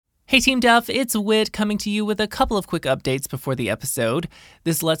Hey Team Duff, it's Whit coming to you with a couple of quick updates before the episode.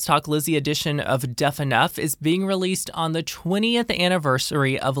 This Let's Talk Lizzie edition of Duff Enough is being released on the 20th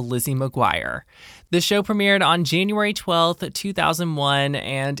anniversary of Lizzie McGuire. The show premiered on January 12th, 2001,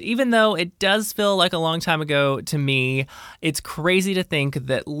 and even though it does feel like a long time ago to me, it's crazy to think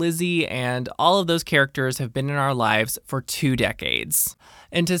that Lizzie and all of those characters have been in our lives for 2 decades.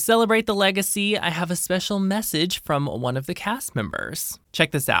 And to celebrate the legacy, I have a special message from one of the cast members.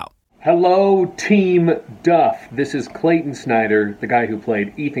 Check this out. Hello, Team Duff. This is Clayton Snyder, the guy who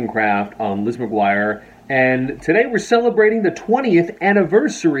played Ethan Kraft on Liz McGuire. And today we're celebrating the 20th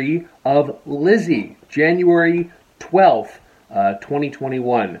anniversary of Lizzie, January 12th,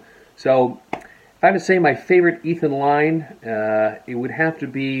 2021. So if I had to say my favorite Ethan line, it would have to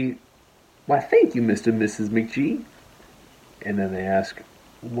be, "Why, thank you, Mr. and Mrs. McGee." And then they ask,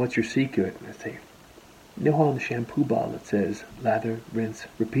 "What's your secret?" And I say, "You know on the shampoo bottle it says, lather, rinse,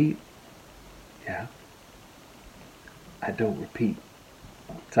 repeat?" Yeah. I don't repeat.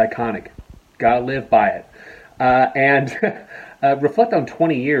 It's iconic. Gotta live by it. And reflect on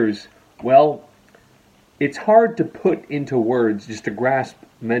 20 years. Well, it's hard to put into words, just to grasp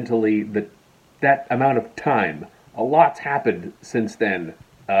mentally that amount of time. A lot's happened since then.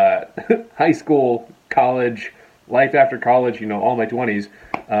 High school, college, life after college, all my 20s.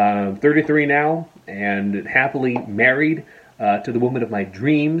 33 now, and happily married to the woman of my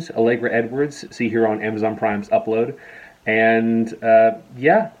dreams, Allegra Edwards. See here on Amazon Prime's Upload. And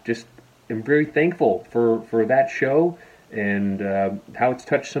just am very thankful for that show and how it's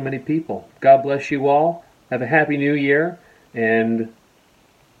touched so many people. God bless you all. Have a happy new year, and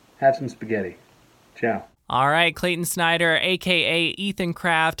have some spaghetti. Ciao. All right, Clayton Snyder, a.k.a. Ethan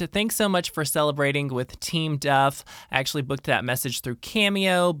Kraft, thanks so much for celebrating with Team Duff. I actually booked that message through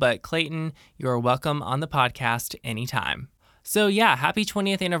Cameo, but Clayton, you're welcome on the podcast anytime. So yeah, happy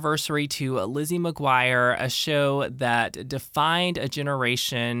 20th anniversary to Lizzie McGuire, a show that defined a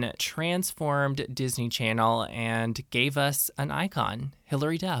generation, transformed Disney Channel, and gave us an icon,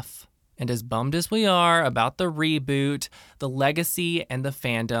 Hilary Duff. And as bummed as we are about the reboot, the legacy and the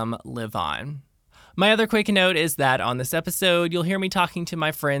fandom live on. My other quick note is that on this episode, you'll hear me talking to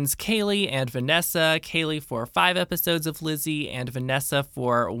my friends Kaylee and Vanessa. Kaylee for 5 episodes of Lizzie and Vanessa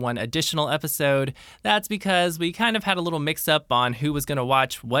for 1 additional episode. That's because we kind of had a little mix-up on who was going to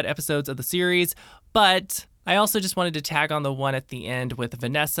watch what episodes of the series, but I also just wanted to tag on the one at the end with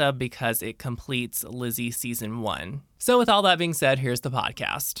Vanessa because it completes Lizzie Season 1. So with all that being said, here's the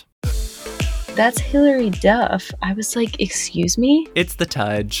podcast. That's Hilary Duff. I was like, excuse me? It's the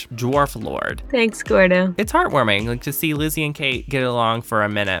Tudge, Dwarf Lord. Thanks, Gordo. It's heartwarming, to see Lizzie and Kate get along for a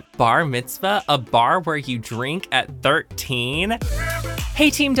minute. Bar mitzvah, a bar where you drink at 13? Hey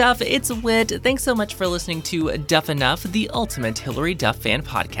Team Duff, it's Whit. Thanks so much for listening to Duff Enough, the ultimate Hilary Duff fan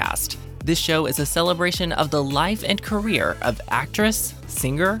podcast. This show is a celebration of the life and career of actress,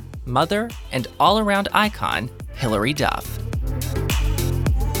 singer, mother, and all-around icon, Hilary Duff.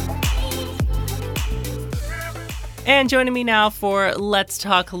 And joining me now for Let's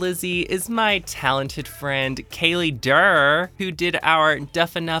Talk Lizzie is my talented friend, Kaylee Durr, who did our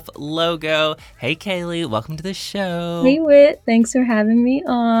Duff Enough logo. Hey, Kaylee, welcome to the show. Hey, Whit. Thanks for having me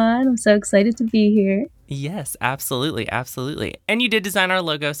on. I'm so excited to be here. Yes, absolutely, absolutely. And you did design our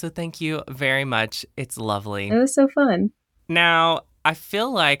logo, so thank you very much. It's lovely. It was so fun. Now, I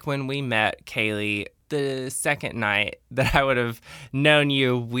feel like when we met, Kaylee, the second night that I would have known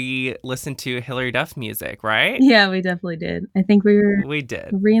you, we listened to Hilary Duff music, right? Yeah, we definitely did. I think we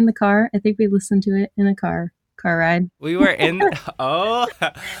did. Were we in the car? I think we listened to it in a car ride. We were in, oh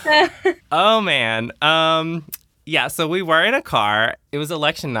man. Yeah, so we were in a car. It was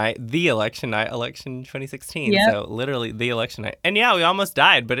election night, election 2016. Yep. So literally the election night. And yeah, we almost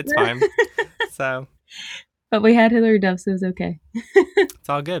died, but it's fine. So. But we had Hilary Duff, so it was okay. It's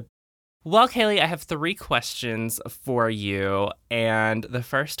all good. Well, Kaylee, I have 3 questions for you. And the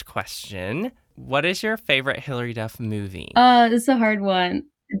first question, what is your favorite Hilary Duff movie? It's a hard one.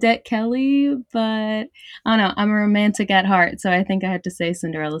 Cadet Kelly, but I don't know. I'm a romantic at heart, so I think I had to say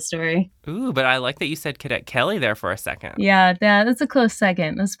Cinderella Story. Ooh, but I like that you said Cadet Kelly there for a second. Yeah, that's a close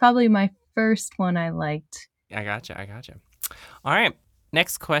second. That's probably my first one I liked. I gotcha. All right.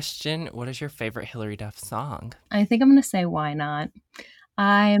 Next question, what is your favorite Hilary Duff song? I think I'm going to say Why Not.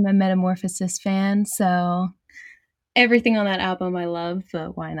 I am a Metamorphosis fan, so everything on that album I love,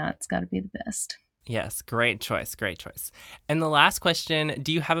 but Why Not's got to be the best. Yes, great choice. And the last question,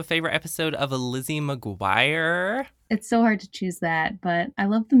 do you have a favorite episode of Lizzie McGuire? It's so hard to choose that, but I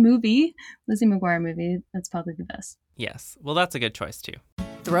love the movie, Lizzie McGuire movie. That's probably the best. Yes, well, that's a good choice too.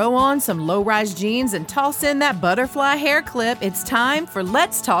 Throw on some low-rise jeans and toss in that butterfly hair clip. It's time for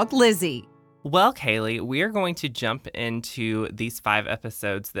Let's Talk Lizzie. Well, Kaylee, we are going to jump into these 5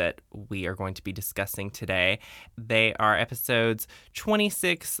 episodes that we are going to be discussing today. They are episodes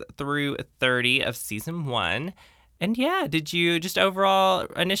 26 through 30 of season 1. And yeah, did you, just overall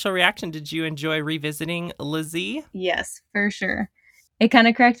initial reaction, did you enjoy revisiting Lizzie? Yes, for sure. It kind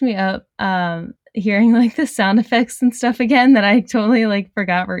of cracked me up hearing like the sound effects and stuff again that I totally like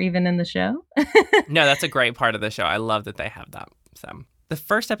forgot were even in the show. No, that's a great part of the show. I love that they have that. So the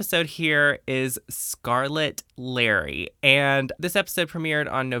first episode here is Scarlet Larry, and this episode premiered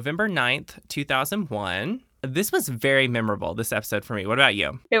on November 9th, 2001. This was very memorable, this episode for me. What about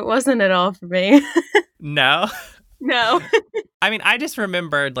you? It wasn't at all for me. No? No. I mean, I just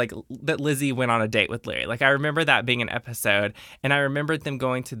remembered like that Lizzie went on a date with Larry. Like I remember that being an episode, and I remembered them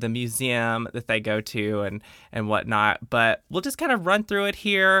going to the museum that they go to and whatnot. But we'll just kind of run through it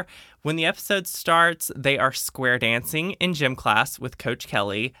here. When the episode starts, they are square dancing in gym class with Coach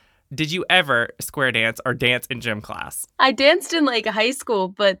Kelly. Did you ever square dance or dance in gym class? I danced in like high school,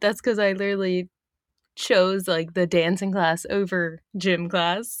 but that's because I literally chose like the dancing class over gym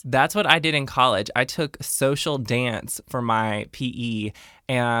class. That's what I did in college. I took social dance for my PE,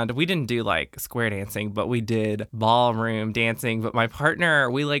 and we didn't do like square dancing, but we did ballroom dancing. But my partner,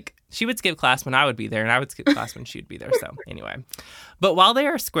 she would skip class when I would be there, and I would skip class when she would be there. So anyway, but while they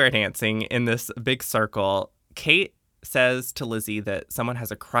are square dancing in this big circle, Kate says to Lizzie that someone has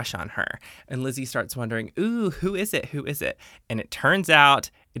a crush on her. And Lizzie starts wondering, ooh, who is it? Who is it? And it turns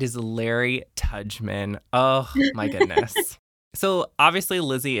out it is Larry Tudgman. Oh, my goodness. So obviously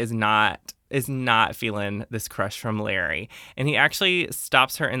Lizzie is not feeling this crush from Larry. And he actually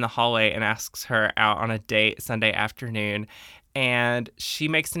stops her in the hallway and asks her out on a date Sunday afternoon. And she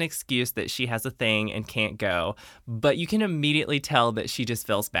makes an excuse that she has a thing and can't go. But you can immediately tell that she just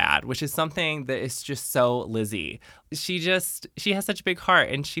feels bad, which is something that is just so Lizzie. She has such a big heart,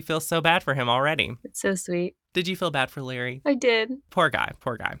 and she feels so bad for him already. It's so sweet. Did you feel bad for Larry? I did. Poor guy.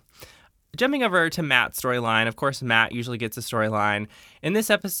 Jumping over to Matt's storyline, of course, Matt usually gets a storyline. In this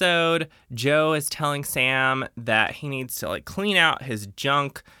episode, Joe is telling Sam that he needs to clean out his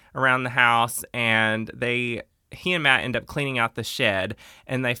junk around the house, and he and Matt end up cleaning out the shed,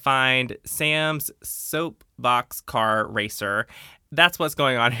 and they find Sam's soapbox car racer. That's what's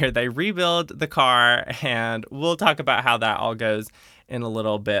going on here. They rebuild the car, and we'll talk about how that all goes in a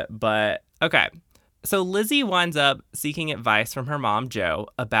little bit. But okay. So Lizzie winds up seeking advice from her mom, Jo,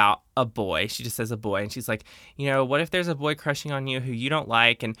 about a boy. She just says a boy. And she's like, what if there's a boy crushing on you who you don't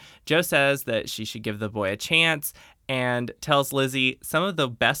like? And Jo says that she should give the boy a chance and tells Lizzie some of the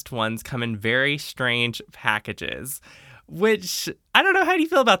best ones come in very strange packages, which I don't know. How do you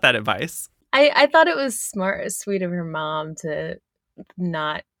feel about that advice? I thought it was sweet of her mom to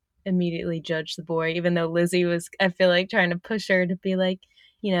not immediately judge the boy, even though Lizzie was, I feel like, trying to push her to be like,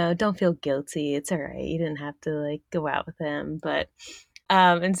 don't feel guilty. It's all right. You didn't have to go out with him. But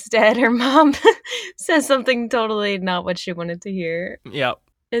instead, her mom says something totally not what she wanted to hear. Yep.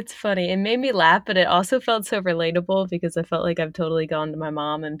 It's funny. It made me laugh, but it also felt so relatable because I felt like I've totally gone to my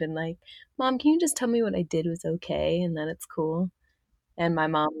mom and been like, Mom, can you just tell me what I did was okay and then it's cool? And my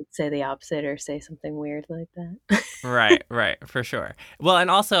mom would say the opposite or say something weird like that. Right, for sure. Well, and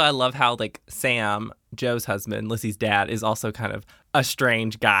also I love how Sam, Joe's husband, Lizzie's dad, is also kind of a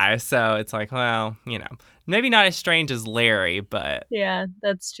strange guy. So it's like, well, maybe not as strange as Larry, but... Yeah,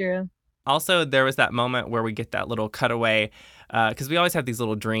 that's true. Also, there was that moment where we get that little cutaway, because we always have these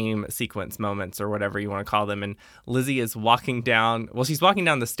little dream sequence moments or whatever you want to call them. And Lizzie is she's walking down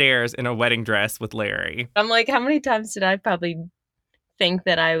the stairs in a wedding dress with Larry. I'm like, how many times did I probably think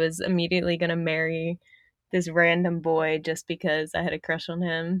that I was immediately going to marry this random boy just because I had a crush on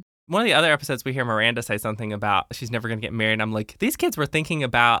him? One of the other episodes, we hear Miranda say something about she's never going to get married. And I'm like, these kids were thinking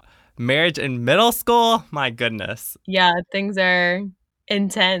about marriage in middle school? My goodness. Yeah, things are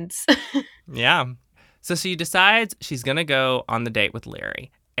intense. Yeah. So she decides she's going to go on the date with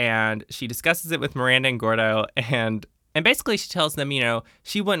Larry. And she discusses it with Miranda and Gordo. And basically she tells them,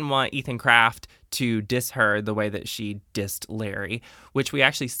 she wouldn't want Ethan Kraft to diss her the way that she dissed Larry, which we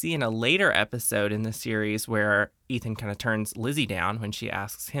actually see in a later episode in the series where Ethan kind of turns Lizzie down when she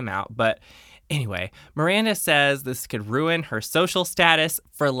asks him out. But anyway, Miranda says this could ruin her social status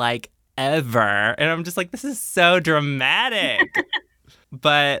for ever. And I'm just like, this is so dramatic.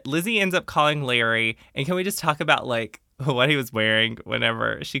 But Lizzie ends up calling Larry. And can we just talk about what he was wearing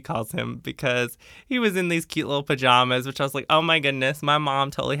whenever she calls him, because he was in these cute little pajamas, which I was like, oh my goodness, my mom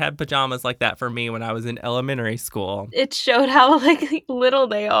totally had pajamas like that for me when I was in elementary school. It showed how little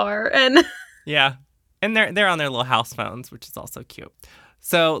they are. And yeah. And they're on their little house phones, which is also cute.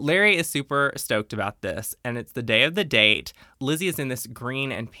 So Larry is super stoked about this, and it's the day of the date. Lizzie is in this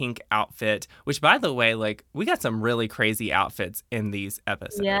green and pink outfit, which, by the way, like, we got some really crazy outfits in these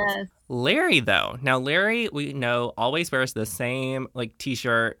episodes. Yes. Larry, though. Now, Larry, we know, always wears the same, like,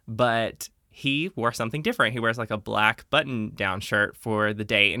 t-shirt, but he wore something different. He wears, like, a black button-down shirt for the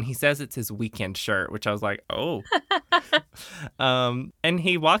date, and he says it's his weekend shirt, which I was like, oh. And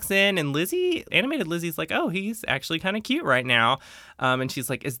he walks in, and animated Lizzie's like, oh, he's actually kind of cute right now. And she's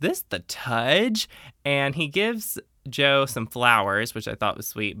like, is this the Tudge? And he gives Joe some flowers, which I thought was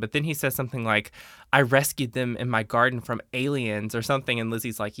sweet. But then he says something like, I rescued them in my garden from aliens or something. And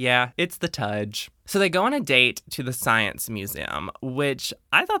Lizzie's like, yeah, it's the Tudge. So they go on a date to the Science Museum, which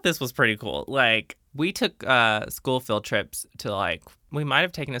I thought this was pretty cool. Like, we took school field trips to, like, we might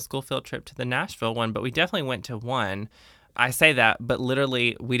have taken a school field trip to the Nashville one, but we definitely went to one. I say that, but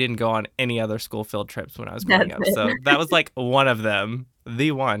literally we didn't go on any other school field trips when I was growing up. So that was like one of them,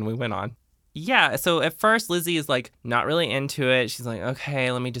 the one we went on. Yeah, so at first Lizzie is like not really into it. She's like, okay,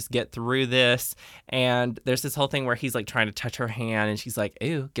 let me just get through this. And there's this whole thing where he's like trying to touch her hand and she's like,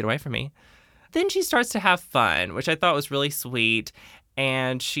 ew, get away from me. Then she starts to have fun, which I thought was really sweet.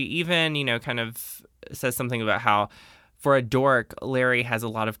 And she even, kind of says something about how for a dork, Larry has a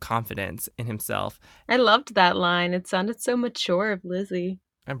lot of confidence in himself. I loved that line. It sounded so mature of Lizzie.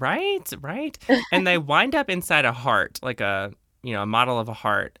 Right. And they wind up inside a heart, like a model of a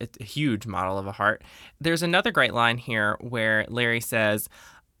heart, a huge model of a heart. There's another great line here where Larry says,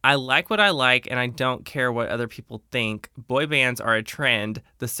 I like what I like and I don't care what other people think. Boy bands are a trend.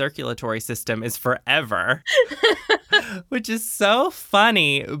 The circulatory system is forever. Which is so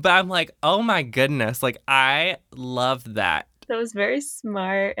funny. But I'm like, oh my goodness. Like, I loved that. That was very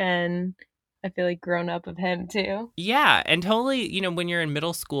smart and I feel like grown up of him too. Yeah. And totally, when you're in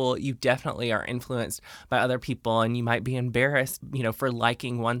middle school, you definitely are influenced by other people and you might be embarrassed, for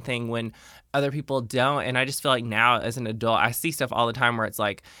liking one thing when other people don't. And I just feel like now as an adult, I see stuff all the time where it's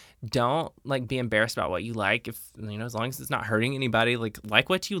like, don't like be embarrassed about what you like. If, as long as it's not hurting anybody, like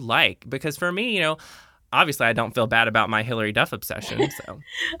what you like. Because for me, obviously I don't feel bad about my Hillary Duff obsession. So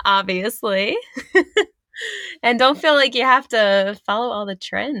obviously. And don't feel like you have to follow all the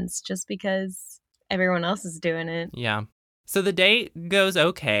trends just because everyone else is doing it. Yeah. So the date goes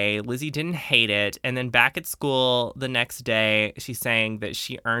okay. Lizzie didn't hate it. And then back at school the next day, she's saying that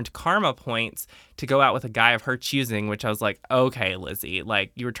she earned karma points to go out with a guy of her choosing, which I was like, okay, Lizzie,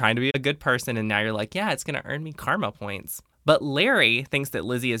 like you were trying to be a good person. And now you're like, yeah, it's going to earn me karma points. But Larry thinks that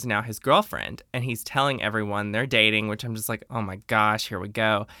Lizzie is now his girlfriend, and he's telling everyone they're dating, which I'm just like, oh my gosh, here we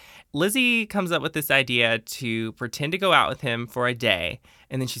go. Lizzie comes up with this idea to pretend to go out with him for a day,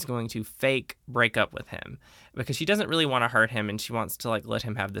 and then she's going to fake break up with him because she doesn't really want to hurt him, and she wants to like let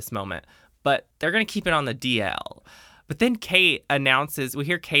him have this moment. But they're going to keep it on the DL. But then Kate announces, we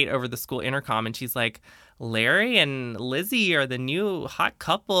hear Kate over the school intercom, and she's like, Larry and Lizzie are the new hot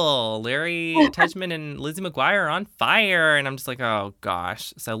couple. Larry Tudgeman and Lizzie McGuire are on fire. And I'm just like, oh,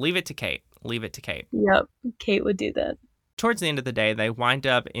 gosh. So leave it to Kate. Yep. Kate would do that. Towards the end of the day, they wind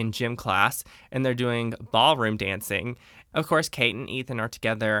up in gym class and they're doing ballroom dancing. Of course, Kate and Ethan are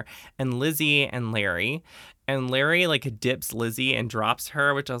together and Lizzie and Larry. And Larry like dips Lizzie and drops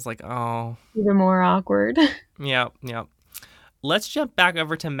her, which I was like, oh. Even more awkward. Yep. Let's jump back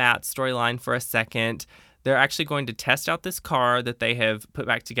over to Matt's storyline for a second. They're actually going to test out this car that they have put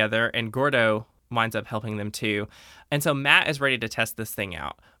back together, and Gordo winds up helping them too. And so Matt is ready to test this thing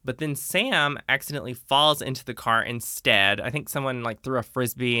out. But then Sam accidentally falls into the car instead. I think someone like threw a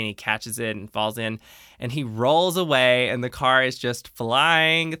Frisbee and he catches it and falls in, and he rolls away and the car is just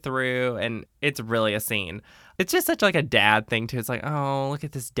flying through, and it's really a scene. It's just such like a dad thing too. It's like, oh, look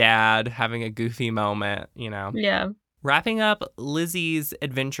at this dad having a goofy moment, Yeah. Wrapping up Lizzie's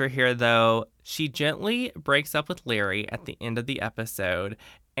adventure here, though, she gently breaks up with Larry at the end of the episode,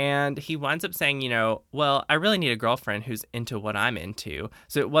 and he winds up saying, well, I really need a girlfriend who's into what I'm into.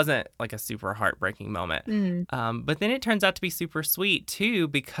 So it wasn't like a super heartbreaking moment. But then it turns out to be super sweet, too,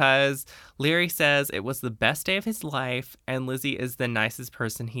 because Larry says it was the best day of his life, and Lizzie is the nicest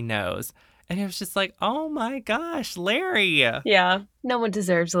person he knows. And it was just like, oh my gosh, Larry. Yeah, no one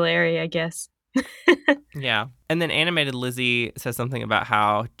deserves Larry, I guess. Yeah. And then animated Lizzie says something about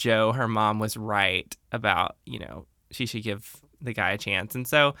how Joe, her mom, was right about, she should give the guy a chance. And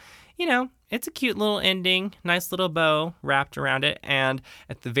so, it's a cute little ending, nice little bow wrapped around it. And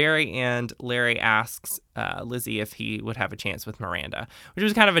at the very end, Larry asks Lizzie if he would have a chance with Miranda, which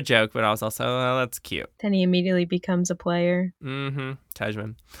was kind of a joke, but I was also, oh, that's cute. Then he immediately becomes a player.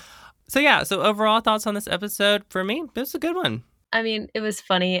 Tudgeman. So overall thoughts on this episode, for me, it was a good one. I mean, it was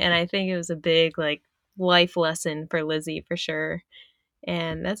funny, and I think it was a big, life lesson for Lizzie, for sure.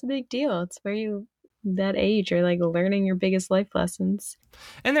 And that's a big deal. It's where you, that age, are like learning your biggest life lessons.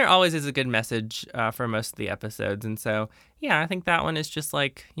 And there always is a good message for most of the episodes. And so, yeah, I think that one is just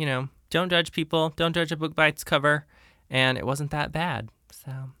like, don't judge people, don't judge a book by its cover. And it wasn't that bad.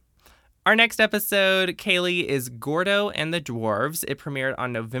 So our next episode, Kaylee, is Gordo and the Dwarves. It premiered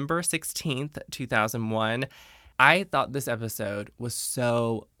on November 16th, 2001. I thought this episode was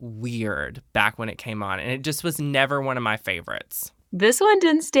so weird back when it came on, and it just was never one of my favorites. This one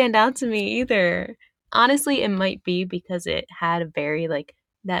didn't stand out to me either. Honestly, it might be because it had a very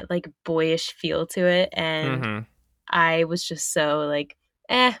that boyish feel to it, and I was just so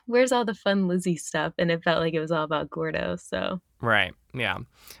where's all the fun Lizzie stuff? And it felt like it was all about Gordo, so. Right, yeah.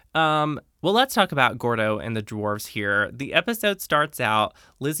 Well, let's talk about Gordo and the Dwarves here. The episode starts out,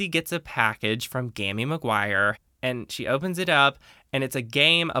 Lizzie gets a package from Gammy McGuire, and she opens it up, and it's a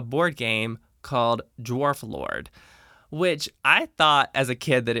board game called Dwarf Lord, which I thought as a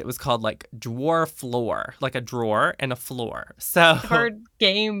kid that it was called Dwarf Floor, like a drawer and a floor. So hard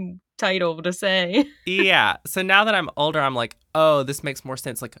game title to say. Yeah. So now that I'm older, I'm like, oh, this makes more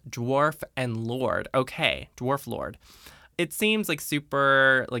sense. Like Dwarf and Lord. Okay, Dwarf Lord. It seems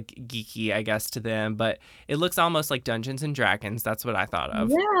super geeky, I guess, to them, but it looks almost like Dungeons and Dragons. That's what I thought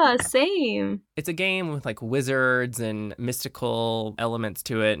of. Yeah, same. It's a game with wizards and mystical elements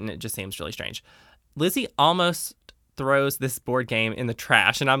to it, and it just seems really strange. Lizzie almost throws this board game in the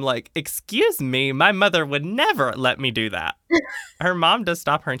trash, and I'm like, excuse me, my mother would never let me do that. Her mom does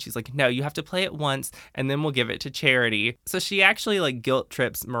stop her, and she's like, no, you have to play it once, and then we'll give it to charity. So she actually guilt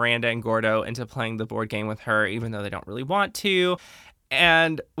trips Miranda and Gordo into playing the board game with her, even though they don't really want to.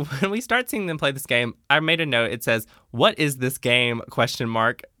 And when we start seeing them play this game, I made a note. It says, what is this game? ?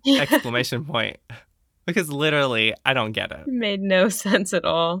 Exclamation point. Because literally, I don't get it. It made no sense at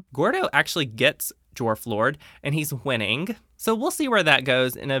all. Gordo actually gets Dwarf Lord, and he's winning. So we'll see where that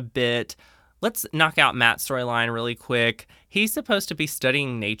goes in a bit. Let's knock out Matt's storyline really quick. He's supposed to be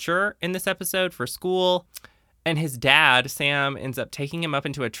studying nature in this episode for school, and his dad, Sam, ends up taking him up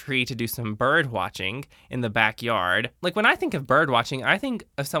into a tree to do some bird watching in the backyard. When I think of bird watching, I think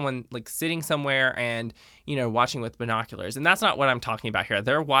of someone sitting somewhere and, watching with binoculars. And that's not what I'm talking about here.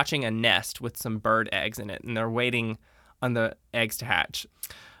 They're watching a nest with some bird eggs in it, and they're waiting on the eggs to hatch.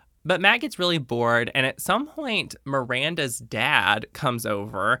 But Matt gets really bored, and at some point, Miranda's dad comes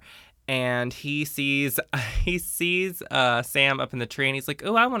over, and he sees Sam up in the tree, and he's like,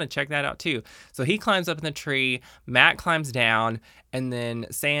 oh, I want to check that out too. So he climbs up in the tree, Matt climbs down, and then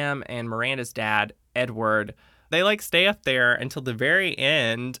Sam and Miranda's dad, Edward, they stay up there until the very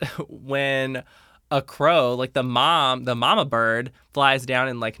end when a crow, the mama bird, flies down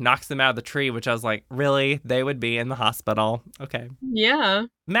and knocks them out of the tree, which I was like, really? They would be in the hospital. Okay. Yeah.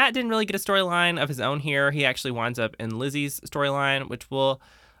 Matt didn't really get a storyline of his own here. He actually winds up in Lizzie's storyline, which we'll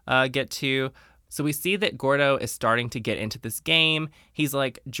get to. So we see that Gordo is starting to get into this game. He's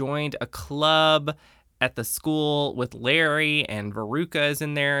joined a club at the school with Larry, and Veruca is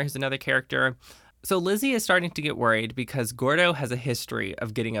in there, who's another character. So Lizzie is starting to get worried because Gordo has a history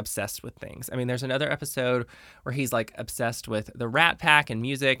of getting obsessed with things. I mean, there's another episode where he's obsessed with the Rat Pack and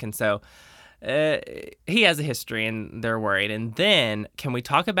music. And so he has a history, and they're worried. And then can we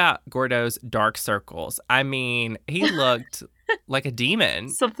talk about Gordo's dark circles? I mean, he looked like a demon.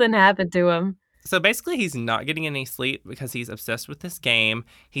 Something happened to him. So basically, he's not getting any sleep because he's obsessed with this game.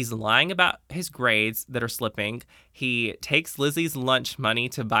 He's lying about his grades that are slipping. He takes Lizzie's lunch money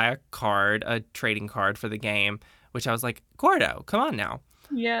to buy a trading card for the game, which I was like, Gordo, come on now.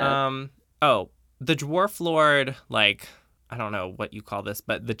 Yeah. The Dwarf Lord, I don't know what you call this,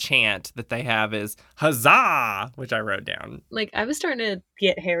 but the chant that they have is huzzah, which I wrote down. I was starting to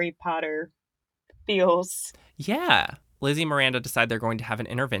get Harry Potter feels. Yeah. Lizzie and Miranda decide they're going to have an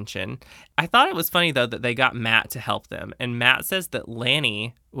intervention. I thought it was funny, though, that they got Matt to help them. And Matt says that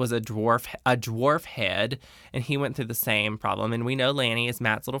Lanny was a dwarf head, and he went through the same problem. And we know Lanny is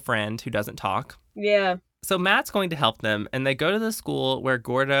Matt's little friend who doesn't talk. Yeah. So Matt's going to help them, and they go to the school where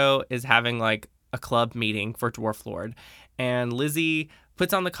Gordo is having, a club meeting for Dwarf Lord. And Lizzie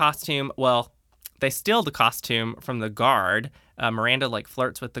puts on the costume. Well, they steal the costume from the guard. Miranda,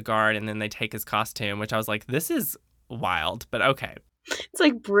 flirts with the guard, and then they take his costume, which I was like, this is wild, but okay.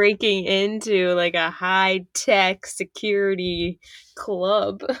 It's breaking into a high-tech security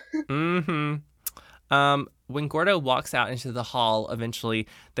club. Mm-hmm. When Gordo walks out into the hall, eventually,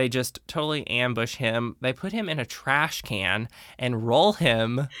 they just totally ambush him. They put him in a trash can and roll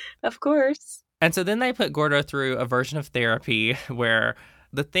him. Of course. And so then they put Gordo through a version of therapy where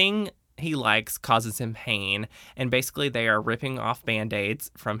the thing he likes causes him pain, and basically they are ripping off Band-Aids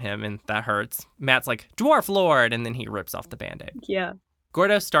from him, and that hurts. Matt's like, Dwarf Lord, and then he rips off the Band-Aid. Yeah.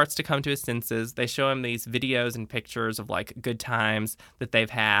 Gordo starts to come to his senses. They show him these videos and pictures of like good times that they've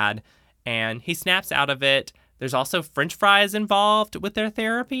had, and he snaps out of it. There's also French fries involved with their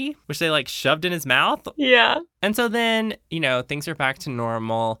therapy, which they like shoved in his mouth. Yeah. And so then, things are back to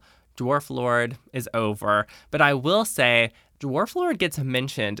normal. Dwarf Lord is over. But I will say, Dwarf Lord gets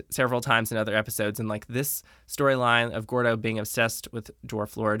mentioned several times in other episodes, and like this storyline of Gordo being obsessed with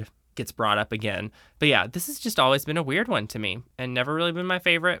Dwarf Lord gets brought up again. But yeah, this has just always been a weird one to me and never really been my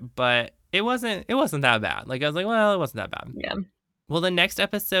favorite, but it wasn't that bad. Like I was like, well, it wasn't that bad. Yeah. Well, the next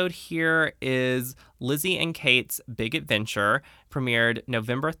episode here is Lizzie and Kate's Big Adventure, premiered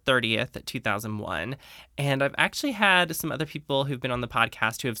November 30th, 2001. And I've actually had some other people who've been on the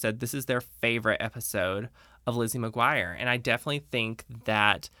podcast who have said this is their favorite episode of Lizzie McGuire. And I definitely think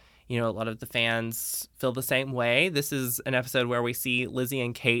that, a lot of the fans feel the same way. This is an episode where we see Lizzie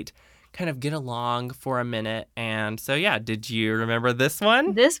and Kate kind of get along for a minute. And so, yeah, did you remember this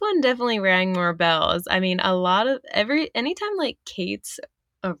one? This one definitely rang more bells. I mean, anytime like Kate's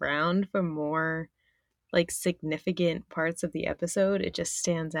around for more like significant parts of the episode, it just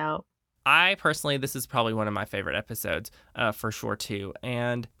stands out. I personally, this is probably one of my favorite episodes for sure, too.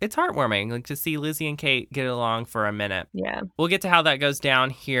 And it's heartwarming like to see Lizzie and Kate get along for a minute. Yeah. We'll get to how that goes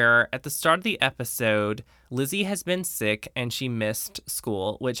down here. At the start of the episode, Lizzie has been sick and she missed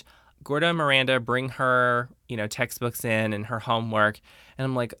school, which Gordo and Miranda bring her, textbooks in and her homework. And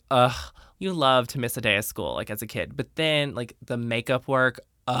I'm like, ugh, you love to miss a day of school, like as a kid. But then, like, the makeup work,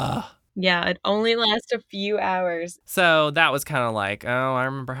 ugh. Yeah, it only lasts a few hours. So that was kind of like, oh, I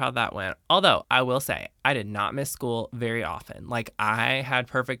remember how that went. Although I will say, I did not miss school very often. Like, I had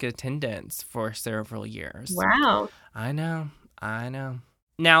perfect attendance for several years. Wow. I know.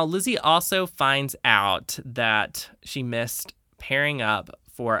 Now, Lizzie also finds out that she missed pairing up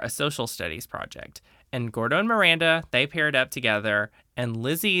for a social studies project. And Gordo and Miranda, they paired up together. And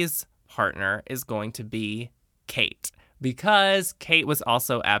Lizzie's partner is going to be Kate, because Kate was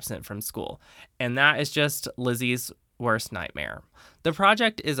also absent from school. And that is just Lizzie's worst nightmare. The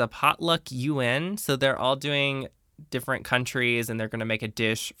project is a potluck UN, so they're all doing different countries and they're going to make a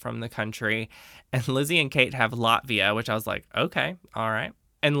dish from the country. And Lizzie and Kate have Latvia, which I was like, okay, all right.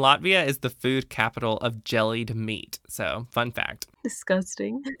 And Latvia is the food capital of jellied meat. So, fun fact.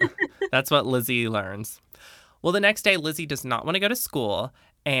 Disgusting. That's what Lizzie learns. Well, the next day, Lizzie does not want to go to school.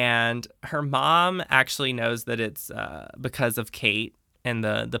 And her mom actually knows that it's because of Kate and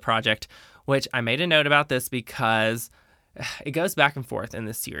the project, which I made a note about this because it goes back and forth in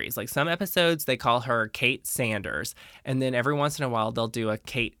this series. Like some episodes, they call her Kate Sanders. And then every once in a while, they'll do a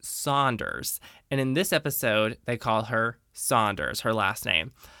Kate Saunders. And in this episode, they call her Saunders, her last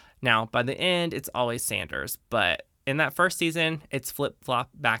name. Now, by the end, it's always Sanders. But in that first season, it's flip-flop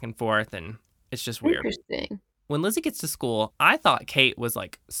back and forth, and it's just weird. Interesting. When Lizzie gets to school, I thought Kate was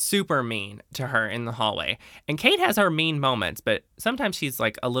like super mean to her in the hallway. And Kate has her mean moments, but sometimes she's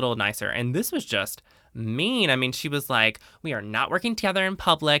like a little nicer. And this was just mean. I mean, she was like, we are not working together in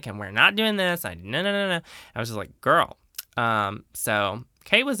public and we're not doing this. No. I was just like, girl. So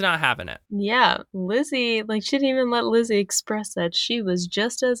Kate was not having it. Yeah, Lizzie, like, she didn't even let Lizzie express that. She was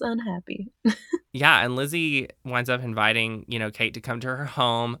just as unhappy. Yeah, and Lizzie winds up inviting, Kate to come to her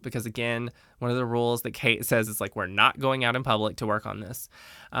home because, again, one of the rules that Kate says is, like, we're not going out in public to work on this.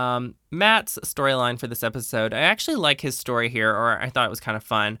 Matt's storyline for this episode, I actually like his story here, or I thought it was kind of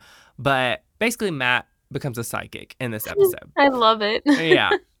fun, but basically Matt becomes a psychic in this episode. I love it.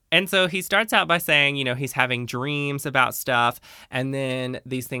 Yeah. And so he starts out by saying, he's having dreams about stuff, and then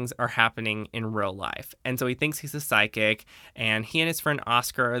these things are happening in real life. And so he thinks he's a psychic, and he and his friend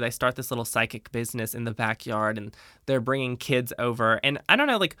Oscar, they start this little psychic business in the backyard, and they're bringing kids over. And I don't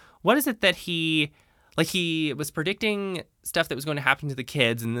know, like, what is it that he was predicting stuff that was going to happen to the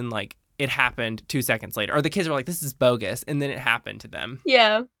kids, and then, like, it happened 2 seconds later. Or the kids were like, this is bogus, and then it happened to them.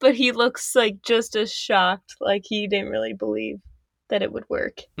 Yeah, but he looks, like, just as shocked, like he didn't really believe that it would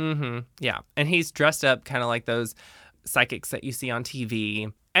work. Mm-hmm. Yeah. And he's dressed up kind of like those psychics that you see on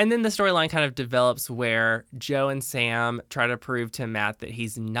TV. And then the storyline kind of develops where Joe and Sam try to prove to Matt that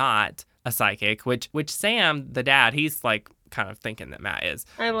he's not a psychic, which Sam, the dad, he's like kind of thinking that Matt is.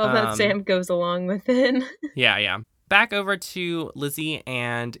 I love that Sam goes along with it. Yeah. Back over to Lizzie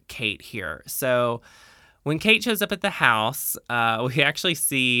and Kate here. So when Kate shows up at the house, we actually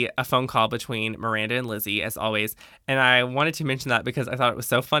see a phone call between Miranda and Lizzie, as always. And I wanted to mention that because I thought it was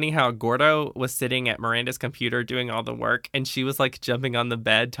so funny how Gordo was sitting at Miranda's computer doing all the work, and she was like jumping on the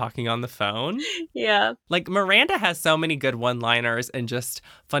bed talking on the phone. Yeah. Like Miranda has so many good one-liners and just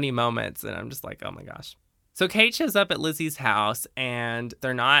funny moments. And I'm just like, oh my gosh. So Kate shows up at Lizzie's house and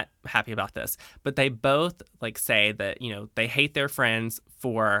they're not happy about this, but they both say that, they hate their friends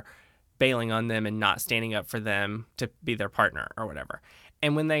for bailing on them and not standing up for them to be their partner or whatever.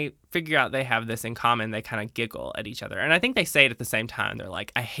 And when they figure out they have this in common, they kind of giggle at each other. And I think they say it at the same time. They're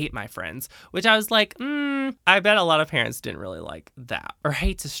like, I hate my friends, which I was like, I bet a lot of parents didn't really like that. Or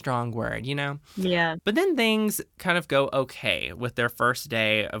hate's a strong word, Yeah. But then things kind of go okay with their first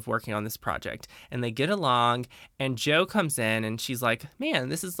day of working on this project. And they get along. And Jo comes in and she's like, man,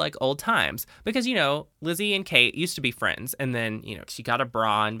 this is like old times. Because, Lizzie and Kate used to be friends. And then, she got a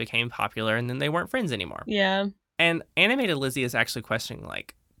bra and became popular. And then they weren't friends anymore. Yeah. And animated Lizzie is actually questioning,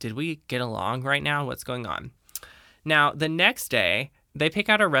 did we get along right now? What's going on? Now, the next day, they pick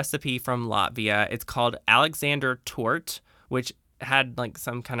out a recipe from Latvia. It's called Alexander Tort, which had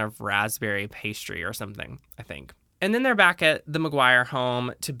some kind of raspberry pastry or something, I think. And then they're back at the McGuire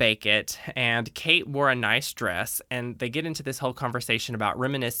home to bake it. And Kate wore a nice dress. And they get into this whole conversation about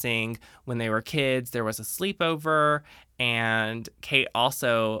reminiscing when they were kids. There was a sleepover. And Kate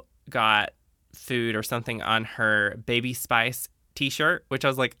also got food or something on her Baby Spice t-shirt, which I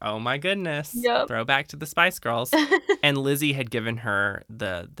was like, oh my goodness. Yep. Throwback to the Spice Girls. And Lizzie had given her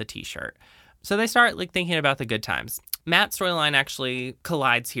the t-shirt. So they start thinking about the good times. Matt's storyline actually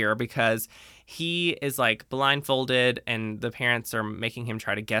collides here because he is blindfolded and the parents are making him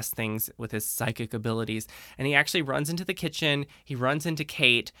try to guess things with his psychic abilities. And he actually runs into the kitchen. He runs into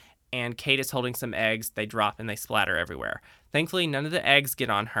Kate and Kate is holding some eggs. They drop and they splatter everywhere. Thankfully, none of the eggs get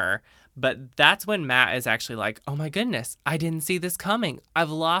on her. But that's when Matt is actually like, oh my goodness, I didn't see this coming. I've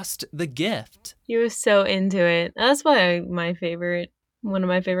lost the gift. He was so into it. That's why one of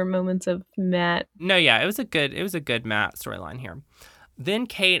my favorite moments of Matt. No, yeah, it was a good Matt storyline here. Then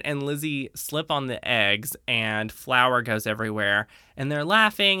Kate and Lizzie slip on the eggs and flour goes everywhere. And they're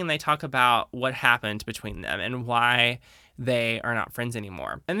laughing and they talk about what happened between them and why they are not friends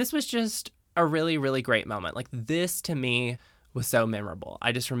anymore. And this was just a really, really great moment. This to me was so memorable.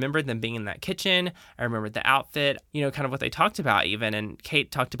 I just remembered them being in that kitchen. I remembered the outfit, kind of what they talked about even. And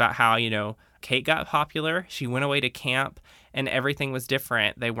Kate talked about how, Kate got popular. She went away to camp and everything was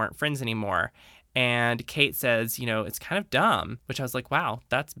different. They weren't friends anymore. And Kate says, it's kind of dumb, which I was like, wow,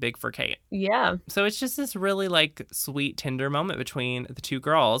 that's big for Kate. Yeah. So it's just this really sweet, tender moment between the two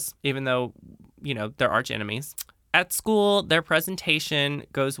girls, even though, they're arch enemies. At school, their presentation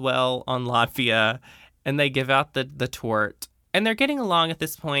goes well on Latvia and they give out the tort. And they're getting along at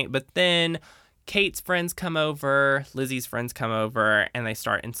this point, but then Kate's friends come over, Lizzie's friends come over, and they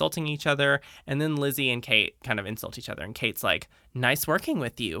start insulting each other. And then Lizzie and Kate kind of insult each other. And Kate's like, nice working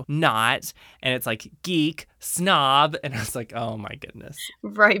with you. Not. And it's like, geek, snob. And I was like, oh my goodness.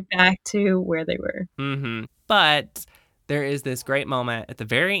 Right back to where they were. Mm-hmm. But there is this great moment at the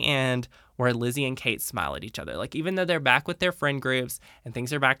very end where Lizzie and Kate smile at each other. Even though they're back with their friend groups and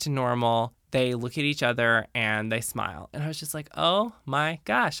things are back to normal, they look at each other and they smile. And I was just like, oh my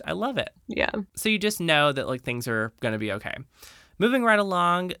gosh, I love it. Yeah. So you just know that things are going to be okay. Moving right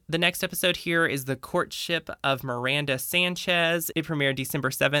along, the next episode here is The Courtship of Miranda Sanchez. It premiered December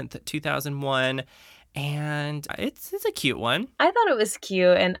 7th, 2001. And it's a cute one. I thought it was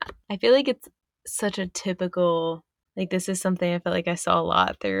cute. And I feel like it's such a typical, this is something I felt like I saw a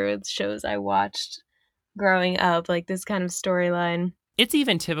lot through shows I watched growing up, this kind of storyline. It's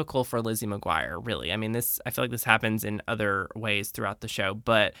even typical for Lizzie McGuire, really. I mean, I feel like this happens in other ways throughout the show,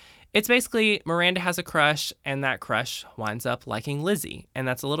 but it's basically Miranda has a crush, and that crush winds up liking Lizzie. And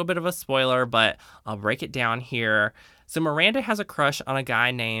that's a little bit of a spoiler, but I'll break it down here. So Miranda has a crush on a guy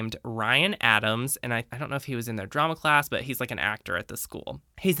named Ryan Adams, and I don't know if he was in their drama class, but he's an actor at the school.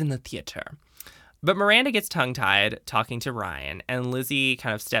 He's in the theater. But Miranda gets tongue-tied talking to Ryan, and Lizzie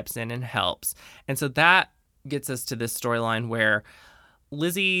kind of steps in and helps. And so that gets us to this storyline where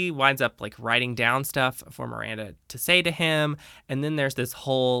Lizzie winds up writing down stuff for Miranda to say to him. And then there's this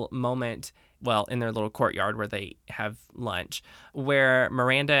whole moment, in their little courtyard where they have lunch, where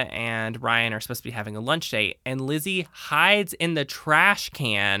Miranda and Ryan are supposed to be having a lunch date. And Lizzie hides in the trash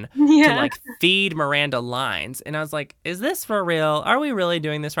can to feed Miranda lines. And I was like, is this for real? Are we really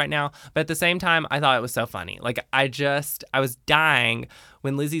doing this right now? But at the same time, I thought it was so funny. I was dying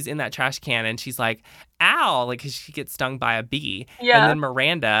when Lizzie's in that trash can and she's like, ow, because she gets stung by a bee. Yeah. And then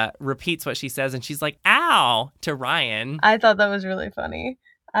Miranda repeats what she says and she's like, ow, to Ryan. I thought that was really funny.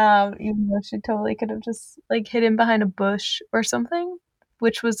 Even though she totally could have just hidden behind a bush or something,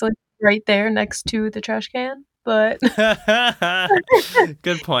 which was right there next to the trash can. But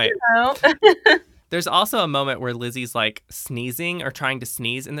good point. There's also a moment where Lizzie's like sneezing or trying to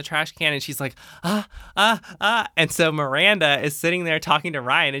sneeze in the trash can, and she's like, ah, ah, ah. And so Miranda is sitting there talking to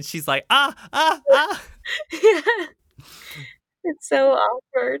Ryan, and she's like, ah, ah, ah. Yeah. It's so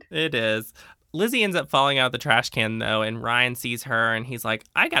awkward. It is. Lizzie ends up falling out of the trash can, though, and Ryan sees her, and he's like,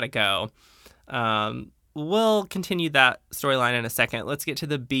 I gotta go. We'll continue that storyline in a second. Let's get to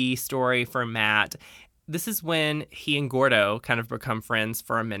the B story for Matt. This is when he and Gordo kind of become friends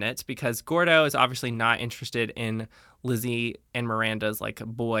for a minute, because Gordo is obviously not interested in Lizzie and Miranda's like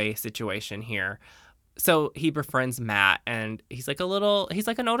boy situation here. So he befriends Matt, and he's like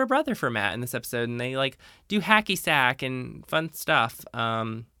an older brother for Matt in this episode, and they like do hacky sack and fun stuff.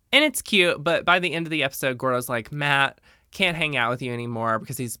 And it's cute, but by the end of the episode, Gordo's like, Matt can't hang out with you anymore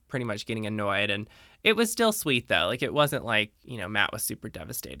because he's pretty much getting annoyed. And it was still sweet, though. Like, it wasn't like, Matt was super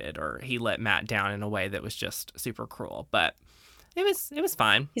devastated or he let Matt down in a way that was just super cruel. But it was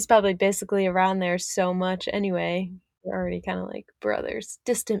fine. He's probably basically around there so much anyway. They're already kind of like brothers,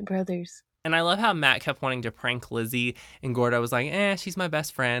 distant brothers. And I love how Matt kept wanting to prank Lizzie, and Gordo was like, she's my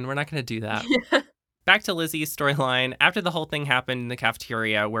best friend. We're not going to do that. Yeah. Back to Lizzie's storyline. After the whole thing happened in the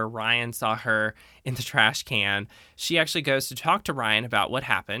cafeteria where Ryan saw her in the trash can, she actually goes to talk to Ryan about what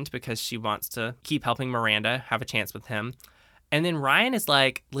happened because she wants to keep helping Miranda have a chance with him. And then Ryan is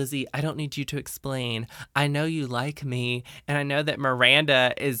like, Lizzie, I don't need you to explain. I know you like me, and I know that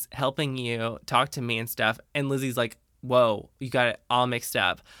Miranda is helping you talk to me and stuff. And Lizzie's like, whoa, you got it all mixed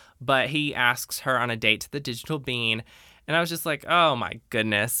up. But he asks her on a date to the Digital Bean, and I was just like, oh my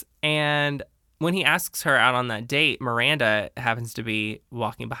goodness. And when he asks her out on that date, Miranda happens to be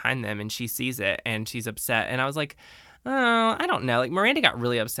walking behind them, and she sees it, and she's upset. And I was like, oh, I don't know. Like, Miranda got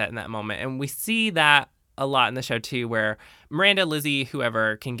really upset in that moment. And we see that a lot in the show, too, where Miranda, Lizzie,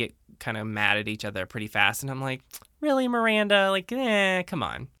 whoever can get kind of mad at each other pretty fast. And I'm like, really, Miranda? Like, come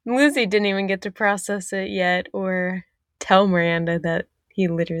on. Lizzie didn't even get to process it yet or tell Miranda that he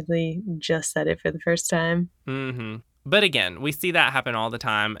literally just said it for the first time. Mm-hmm. But again, we see that happen all the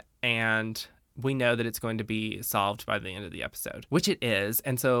time, and we know that it's going to be solved by the end of the episode, which it is.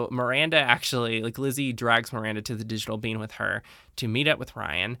 And so Miranda actually, like, Lizzie drags Miranda to the Digital Bean with her to meet up with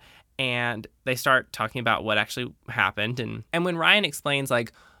Ryan, and they start talking about what actually happened. And when Ryan explains,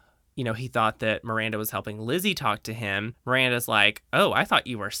 like, he thought that Miranda was helping Lizzie talk to him, Miranda's like, oh, I thought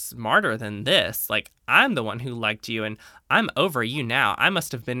you were smarter than this. Like, I'm the one who liked you, and I'm over you now. I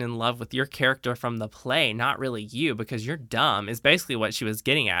must have been in love with your character from the play, not really you, because you're dumb, is basically what she was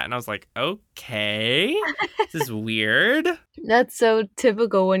getting at. And I was like, okay, this is weird. That's so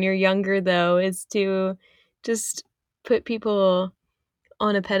typical when you're younger, though, is to just put people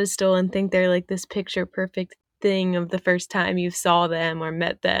on a pedestal and think they're like this picture perfect thing of the first time you saw them or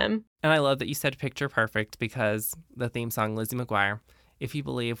met them. And I love that you said picture perfect, because the theme song, Lizzie McGuire, if you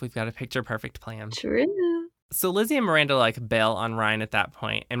believe we've got a picture perfect plan. True. So Lizzie and Miranda like bail on Ryan at that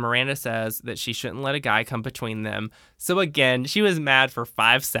point, and Miranda says that she shouldn't let a guy come between them. So again, she was mad for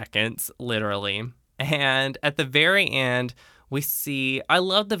 5 seconds, literally. And at the very end, we see, I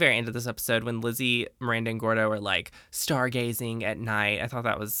love the very end of this episode when Lizzie, Miranda, and Gordo are like stargazing at night. I thought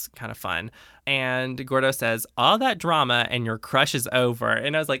that was kind of fun. And Gordo says, all that drama and your crush is over.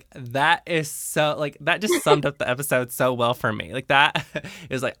 And I was like, that is so, like, that just summed up the episode so well for me. Like, that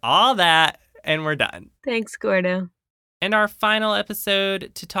is like all that and we're done. Thanks, Gordo. And our final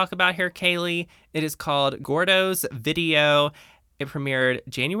episode to talk about here, Kaylee, it is called Gordo's Video. It premiered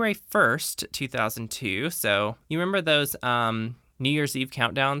January 1st, 2002. So you remember those New Year's Eve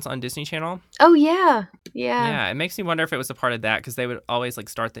countdowns on Disney Channel? Oh, yeah. Yeah. It makes me wonder if it was a part of that, because they would always like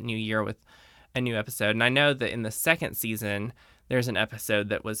start the new year with a new episode. And I know that in the second season, there's an episode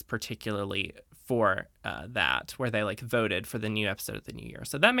that was particularly for that, where they like voted for the new episode of the new year.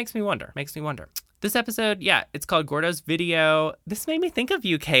 So that makes me wonder. This episode, it's called Gordo's Video. This made me think of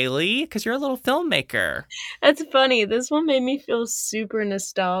you, Kaylee, because you're a little filmmaker. That's funny. This one made me feel super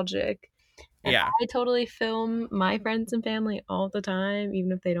nostalgic. And Yeah. I totally film my friends and family all the time,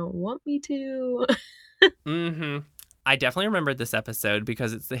 even if they don't want me to. Mm-hmm. I definitely remembered this episode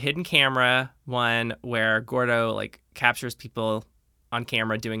because it's the hidden camera one where Gordo like captures people on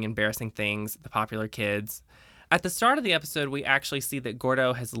camera doing embarrassing things, the popular kids. At the start of the episode, we actually see that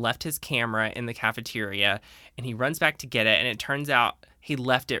Gordo has left his camera in the cafeteria, and he runs back to get it, and it turns out he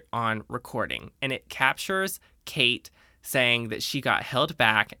left it on recording. And it captures Kate saying that she got held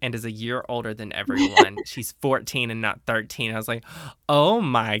back and is a year older than everyone. She's 14 and not 13. I was like, oh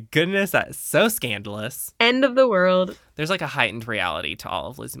my goodness, that's so scandalous. End of the world. There's like a heightened reality to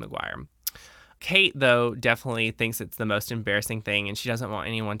all of Lizzie McGuire. Kate, though, definitely thinks it's the most embarrassing thing, and she doesn't want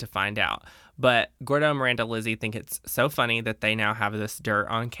anyone to find out. But Gordo, Miranda, Lizzie think it's so funny that they now have this dirt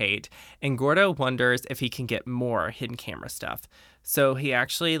on Kate, and Gordo wonders if he can get more hidden camera stuff. So he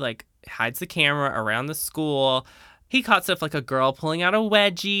actually, hides the camera around the school. He caught stuff like a girl pulling out a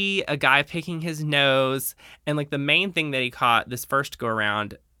wedgie, a guy picking his nose, and, the main thing that he caught this first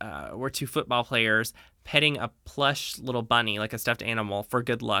go-around were 2 football players petting a plush little bunny, like a stuffed animal, for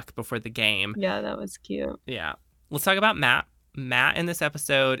good luck before the game. Yeah, that was cute. Yeah. Let's talk about Matt. Matt in this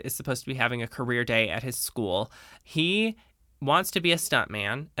episode is supposed to be having a career day at his school. He wants to be a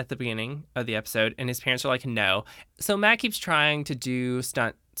stuntman at the beginning of the episode, and his parents are like, no. So Matt keeps trying to do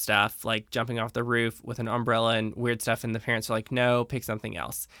stunt stuff, like jumping off the roof with an umbrella and weird stuff, and the parents are like, no, pick something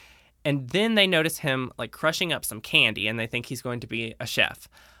else. And then they notice him, crushing up some candy, and they think he's going to be a chef.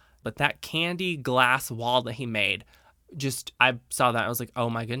 But that candy glass wall that he made, I saw that. I was like, oh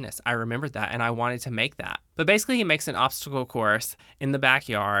my goodness, I remembered that. And I wanted to make that. But basically, he makes an obstacle course in the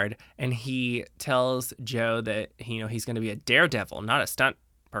backyard. And he tells Joe that, he's going to be a daredevil, not a stunt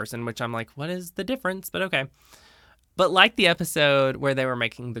person, which I'm like, what is the difference? But okay. But like the episode where they were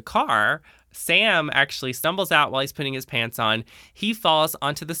making the car, Sam actually stumbles out while he's putting his pants on. He falls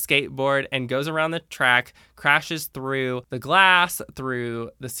onto the skateboard and goes around the track, crashes through the glass,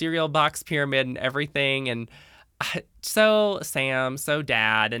 through the cereal box pyramid and everything. And so Sam, so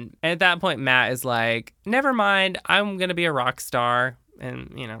dad. And at that point, Matt is like, never mind, I'm going to be a rock star.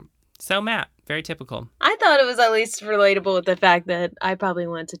 And, so Matt, very typical. I thought it was at least relatable with the fact that I probably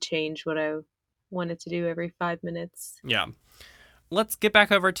want to change what I wanted to do every 5 minutes. Yeah. Let's get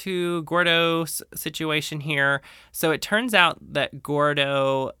back over to Gordo's situation here. So it turns out that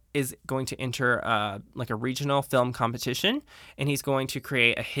Gordo is going to enter a regional film competition, and he's going to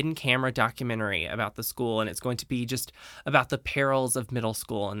create a hidden camera documentary about the school, and it's going to be just about the perils of middle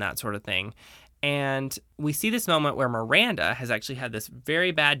school and that sort of thing. And we see this moment where Miranda has actually had this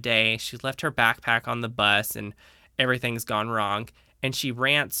very bad day. She's left her backpack on the bus, and everything's gone wrong. And she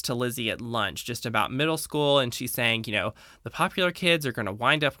rants to Lizzie at lunch just about middle school. And she's saying, the popular kids are going to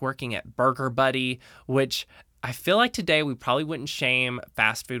wind up working at Burger Buddy, which I feel like today we probably wouldn't shame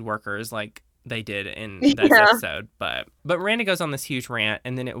fast food workers like they did in that episode. But Miranda goes on this huge rant.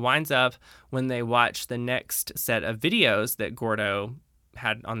 And then it winds up when they watch the next set of videos that Gordo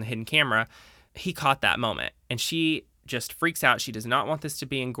had on the hidden camera. He caught that moment. And she just freaks out. She does not want this to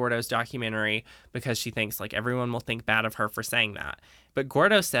be in Gordo's documentary because she thinks everyone will think bad of her for saying that. But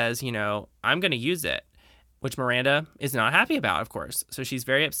Gordo says, I'm going to use it, which Miranda is not happy about, of course. So she's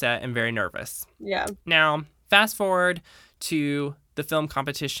very upset and very nervous. Yeah. Now, fast forward to the film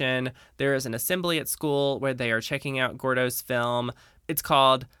competition. There is an assembly at school where they are checking out Gordo's film. It's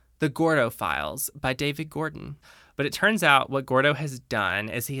called The Gordo Files by David Gordon. But it turns out what Gordo has done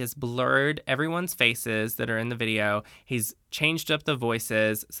is he has blurred everyone's faces that are in the video. He's changed up the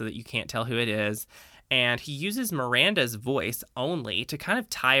voices so that you can't tell who it is. And he uses Miranda's voice only to kind of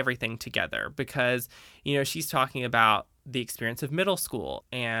tie everything together because, she's talking about the experience of middle school.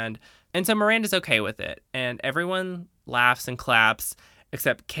 And so Miranda's okay with it. And everyone laughs and claps,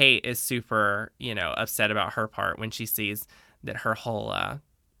 except Kate is super, upset about her part when she sees that her whole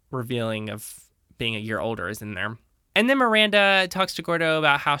revealing of being a year older is in there. And then Miranda talks to Gordo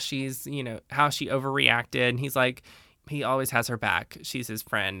about how she's, how she overreacted. And he's like, he always has her back. She's his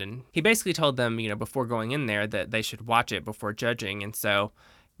friend. And he basically told them, before going in there that they should watch it before judging. And so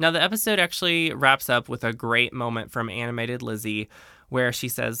now the episode actually wraps up with a great moment from Animated Lizzie where she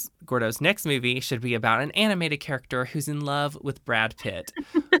says Gordo's next movie should be about an animated character who's in love with Brad Pitt.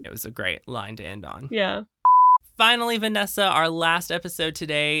 It was a great line to end on. Yeah. Finally, Vanessa, our last episode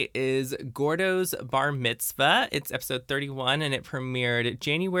today is Gordo's Bar Mitzvah. It's episode 31, and it premiered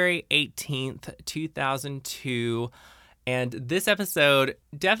January 18th, 2002. And this episode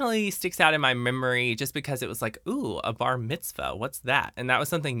definitely sticks out in my memory just because it was like, ooh, a bar mitzvah. What's that? And that was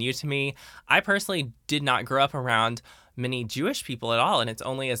something new to me. I personally did not grow up around many Jewish people at all. And it's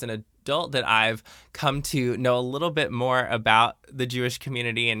only as an adult that I've come to know a little bit more about the Jewish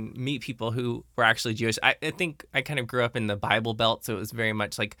community and meet people who were actually Jewish. I think I kind of grew up in the Bible Belt, so it was very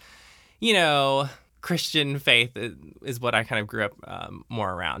much like, Christian faith is what I kind of grew up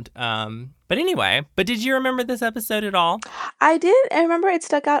more around. But anyway, did you remember this episode at all? I did. I remember it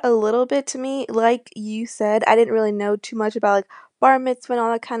stuck out a little bit to me. Like you said, I didn't really know too much about bar mitzvah and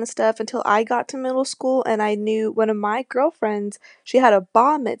all that kind of stuff until I got to middle school, and I knew one of my girlfriends, she had a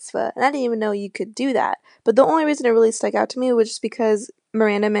bar mitzvah, and I didn't even know you could do that. But the only reason it really stuck out to me was just because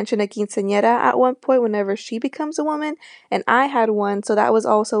Miranda mentioned a quinceañera at one point whenever she becomes a woman, and I had one, so that was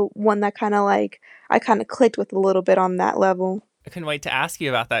also one that kind of I kind of clicked with a little bit on that level. I couldn't wait to ask you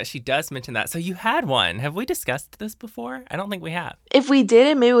about that. She does mention that. So you had one. Have we discussed this before? I don't think we have. If we did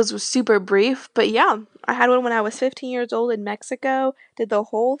it, maybe it was super brief, but yeah, I had one when I was 15 years old in Mexico. Did the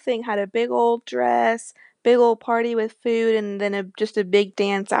whole thing, had a big old dress, big old party with food, and then just a big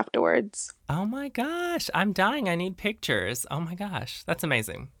dance afterwards. Oh my gosh, I'm dying. I need pictures. Oh my gosh, that's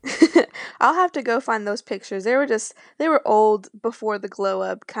amazing. I'll have to go find those pictures. They were old before the glow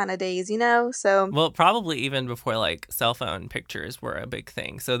up kind of days, so. Well, probably even before like cell phone pictures were a big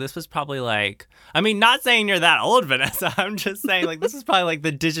thing. So this was probably like, I mean, not saying you're that old, Vanessa. I'm just saying like this was probably like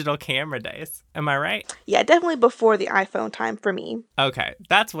the digital camera days. Am I right? Yeah, definitely before the iPhone time for me. Okay,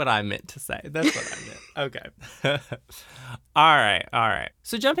 that's what I meant to say. That's what I meant. Okay. All right.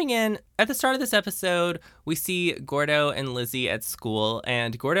 So jumping in, at the start of this episode, we see Gordo and Lizzie at school,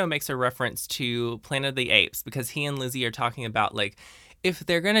 and Gordo makes a reference to Planet of the Apes because he and Lizzie are talking about, like, if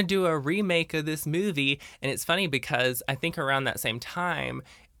they're going to do a remake of this movie. And it's funny because I think around that same time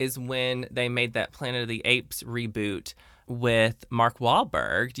is when they made that Planet of the Apes reboot with Mark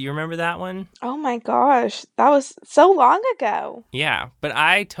Wahlberg. Do you remember that one? Oh my gosh, that was so long ago. Yeah, but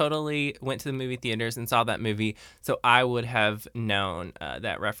I totally went to the movie theaters and saw that movie, so I would have known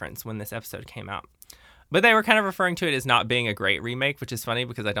that reference when this episode came out. But they were kind of referring to it as not being a great remake, which is funny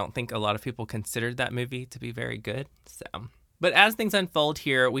because I don't think a lot of people considered that movie to be very good. But as things unfold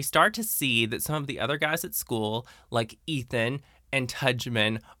here, we start to see that some of the other guys at school, like Ethan and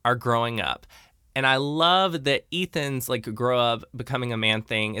Tudgman, are growing up. And I love that Ethan's like grow up becoming a man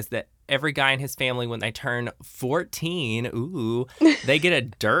thing is that every guy in his family, when they turn 14, they get a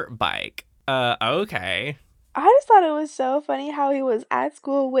dirt bike. Okay. I just thought it was so funny how he was at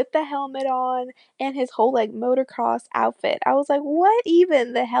school with the helmet on and his whole like motocross outfit. I was like, what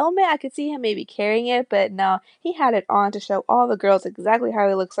even? The helmet? I could see him maybe carrying it, but no, he had it on to show all the girls exactly how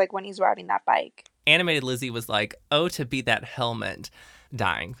he looks like when he's riding that bike. Animated Lizzie was like, oh, to be that helmet.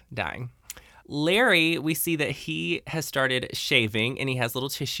 Dying. Larry, we see that he has started shaving and he has little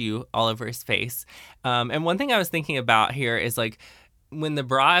tissue all over his face. And one thing I was thinking about here is like when the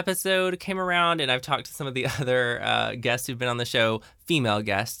bra episode came around, and I've talked to some of the other guests who've been on the show, female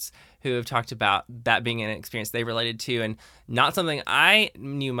guests, who have talked about that being an experience they related to, and not something I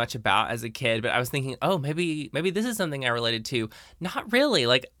knew much about as a kid, but I was thinking, oh, maybe this is something I related to. Not really.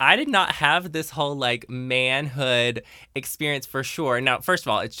 Like, I did not have this whole, like, manhood experience for sure. Now, first of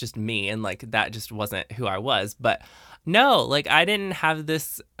all, it's just me, and, like, that just wasn't who I was, but no, like, I didn't have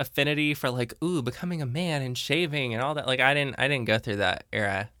this affinity for, like, becoming a man and shaving and all that. Like, I didn't go through that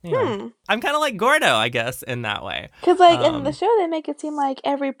era. I'm kind of like Gordo, I guess, in that way. Because, like, in the show, they make it seem like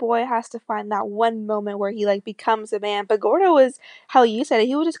every boy has to find that one moment where he, like, becomes a man. But Gordo was, how you said it,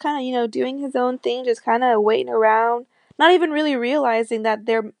 he was just kind of, doing his own thing, just kind of waiting around, not even really realizing that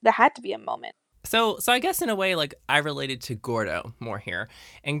there had to be a moment. So I guess in a way, like, I related to Gordo more here.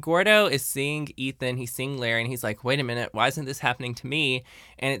 And Gordo is seeing Ethan, he's seeing Larry, and he's like, wait a minute, why isn't this happening to me?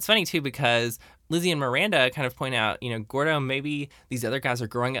 And it's funny, too, because Lizzie and Miranda kind of point out, Gordo, maybe these other guys are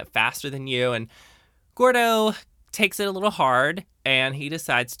growing up faster than you. And Gordo takes it a little hard, and he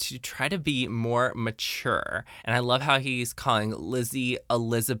decides to try to be more mature. And I love how he's calling Lizzie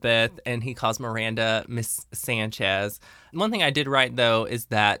Elizabeth, and he calls Miranda Miss Sanchez. One thing I did write, though, is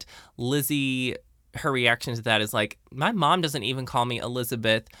that Lizzie, her reaction to that is like, my mom doesn't even call me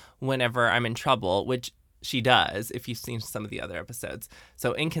Elizabeth whenever I'm in trouble, which she does, if you've seen some of the other episodes.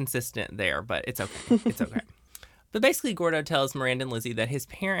 So inconsistent there, but it's okay. It's okay. But basically, Gordo tells Miranda and Lizzie that his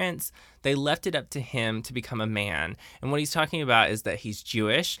parents, they left it up to him to become a man. And what he's talking about is that he's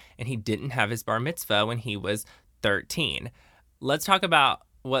Jewish and he didn't have his bar mitzvah when he was 13. Let's talk about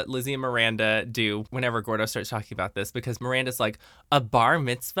what Lizzie and Miranda do whenever Gordo starts talking about this, because Miranda's like, a bar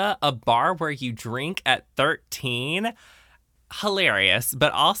mitzvah? A bar where you drink at 13? Hilarious.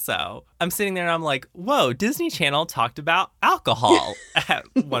 But also, I'm sitting there and I'm like, whoa, Disney Channel talked about alcohol at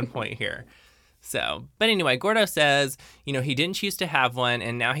one point here. But anyway, Gordo says, he didn't choose to have one,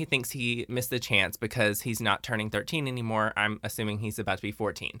 and now he thinks he missed the chance because he's not turning 13 anymore. I'm assuming he's about to be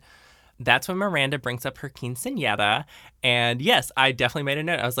 14. That's when Miranda brings up her quinceañera, and yes, I definitely made a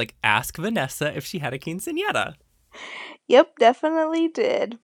note. I was like, ask Vanessa if she had a quinceañera. Yep, definitely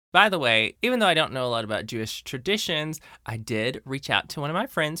did. By the way, even though I don't know a lot about Jewish traditions, I did reach out to one of my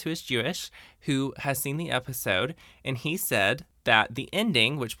friends who is Jewish, who has seen the episode, and he said that the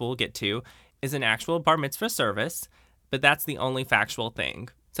ending, which we'll get to, is an actual bar mitzvah service, but that's the only factual thing.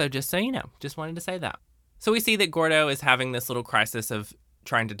 So just so you know, just wanted to say that. So we see that Gordo is having this little crisis of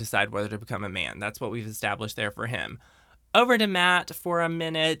trying to decide whether to become a man. That's what we've established there for him. Over to Matt for a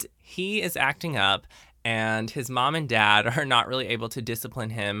minute. He is acting up, and his mom and dad are not really able to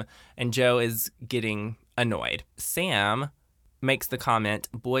discipline him, and Joe is getting annoyed. Sam makes the comment,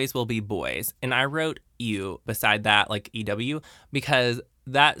 boys will be boys. And I wrote "ew" beside that, like EW, because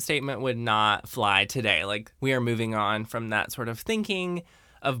that statement would not fly today. Like, we are moving on from that sort of thinking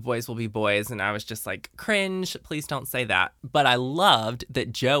of boys will be boys. And I was just like, cringe, please don't say that. But I loved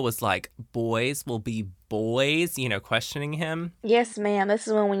that Joe was like, boys will be boys, questioning him. Yes, ma'am. This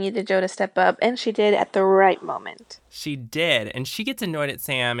is when we needed Joe to step up, and she did at the right moment. She did. And she gets annoyed at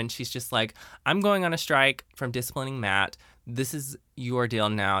Sam, and she's just like, I'm going on a strike from disciplining Matt. This is your deal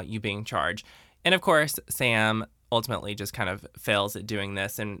now, you being in charge. And of course, Sam ultimately just kind of fails at doing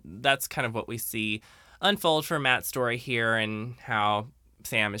this. And that's kind of what we see unfold for Matt's story here, and how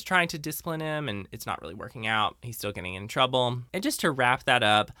Sam is trying to discipline him and it's not really working out. He's still getting in trouble. And just to wrap that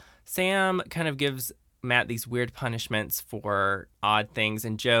up, Sam kind of gives Matt these weird punishments for odd things,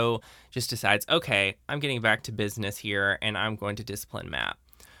 and Joe just decides, okay, I'm getting back to business here and I'm going to discipline Matt.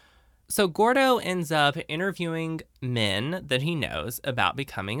 So Gordo ends up interviewing men that he knows about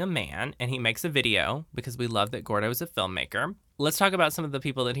becoming a man, and he makes a video because we love that Gordo is a filmmaker. Let's talk about some of the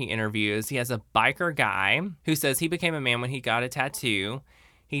people that he interviews. He has a biker guy who says he became a man when he got a tattoo.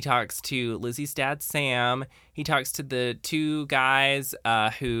 He talks to Lizzie's dad, Sam. He talks to the two guys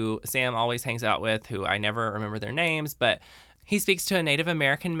who Sam always hangs out with, who I never remember their names, but he speaks to a Native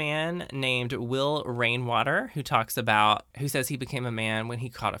American man named Will Rainwater, who says he became a man when he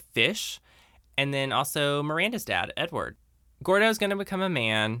caught a fish. And then also Miranda's dad, Edward. Gordo's going to become a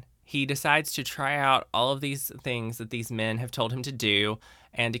man. He decides to try out all of these things that these men have told him to do.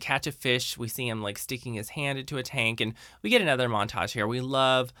 And to catch a fish, we see him like sticking his hand into a tank. And we get another montage here. We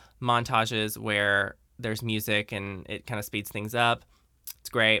love montages where there's music and it kind of speeds things up. It's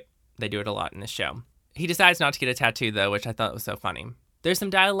great. They do it a lot in this show. He decides not to get a tattoo, though, which I thought was so funny. There's some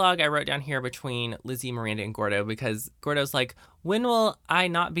dialogue I wrote down here between Lizzie, Miranda, and Gordo, because Gordo's like, when will I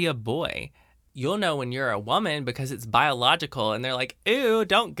not be a boy? You'll know when you're a woman because it's biological. And they're like, ew,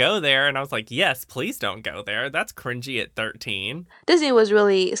 don't go there. And I was like, yes, please don't go there. That's cringy at 13. Disney was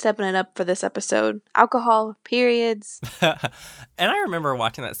really stepping it up for this episode. Alcohol, periods. And I remember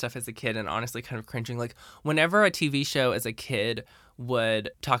watching that stuff as a kid and honestly kind of cringing. Like, whenever a TV show as a kid would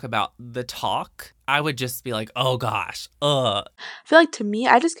talk about the talk, I would just be like, oh gosh, ugh. I feel like to me,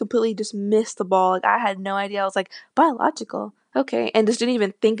 I just completely just missed the ball. Like, I had no idea. I was like, biological, okay, and just didn't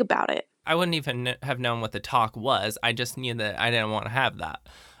even think about it. I wouldn't even have known what the talk was. I just knew that I didn't want to have that.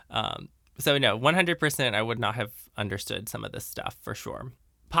 So no, 100% I would not have understood some of this stuff for sure.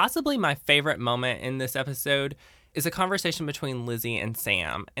 Possibly my favorite moment in this episode is a conversation between Lizzie and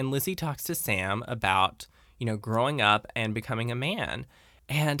Sam. And Lizzie talks to Sam about, growing up and becoming a man.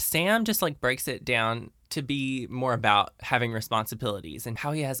 And Sam just like breaks it down to be more about having responsibilities and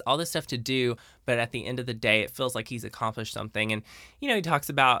how he has all this stuff to do, but at the end of the day, it feels like he's accomplished something. And, he talks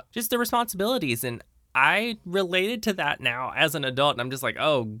about just the responsibilities. And I related to that now as an adult. And I'm just like,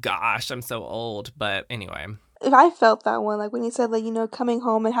 oh gosh, I'm so old. But anyway. If I felt that one, like when you said, like, coming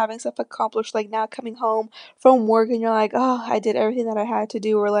home and having stuff accomplished, like now coming home from work and you're like, oh, I did everything that I had to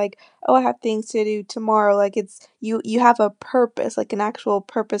do, or like, oh, I have things to do tomorrow. Like it's, you have a purpose, like an actual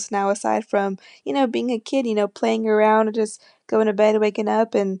purpose now aside from, being a kid, playing around and just going to bed, waking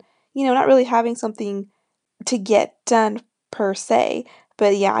up and, not really having something to get done per se.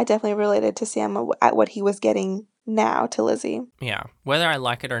 But yeah, I definitely related to Sam at what he was getting now to Lizzie. Yeah, whether I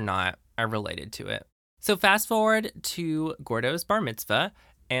like it or not, I related to it. So fast forward to Gordo's bar mitzvah,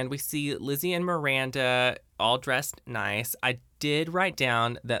 and we see Lizzie and Miranda all dressed nice. I did write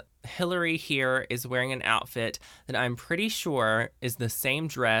down that Hillary here is wearing an outfit that I'm pretty sure is the same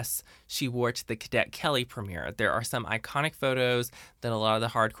dress she wore to the Cadet Kelly premiere. There are some iconic photos that a lot of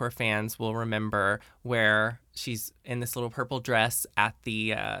the hardcore fans will remember where she's in this little purple dress at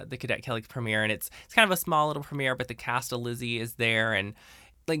the Cadet Kelly premiere, and it's kind of a small little premiere, but the cast of Lizzie is there, and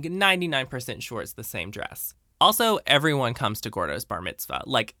like 99% sure it's the same dress. Also, everyone comes to Gordo's bar mitzvah.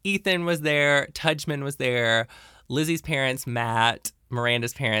 Like Ethan was there, Tudgman was there, Lizzie's parents, Matt,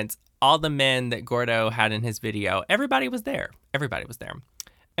 Miranda's parents, all the men that Gordo had in his video. Everybody was there. Everybody was there.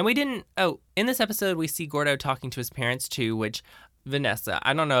 And in this episode, we see Gordo talking to his parents too, which, Vanessa,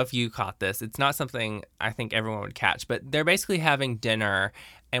 I don't know if you caught this. It's not something I think everyone would catch, but they're basically having dinner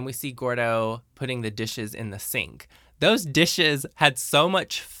and we see Gordo putting the dishes in the sink. Those dishes had so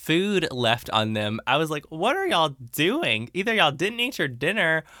much food left on them. I was like, what are y'all doing? Either y'all didn't eat your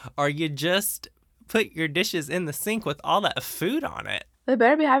dinner or you just put your dishes in the sink with all that food on it. They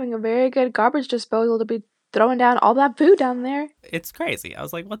better be having a very good garbage disposal to be throwing down all that food down there. It's crazy. I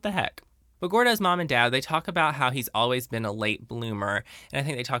was like, what the heck? But Gordo's mom and dad, they talk about how he's always been a late bloomer. And I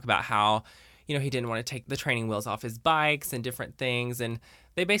think they talk about how, he didn't want to take the training wheels off his bikes and different things. And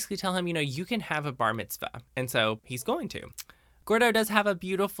they basically tell him, you can have a bar mitzvah. And so he's going to. Gordo does have a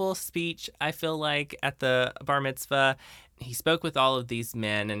beautiful speech, I feel like, at the bar mitzvah. He spoke with all of these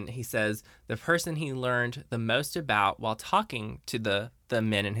men, and he says the person he learned the most about while talking to the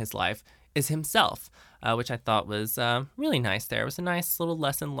men in his life is himself, which I thought was really nice there. It was a nice little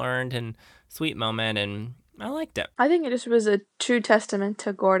lesson learned and sweet moment, and I liked it. I think it just was a true testament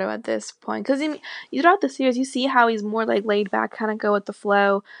to Gordo at this point. Because throughout the series, you see how he's more like laid back, kind of go with the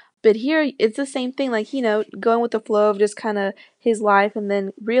flow. But here, it's the same thing, like, going with the flow of just kind of his life and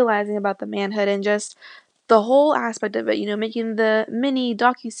then realizing about the manhood and just the whole aspect of it, making the mini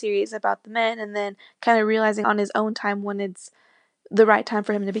docuseries about the men and then kind of realizing on his own time when it's the right time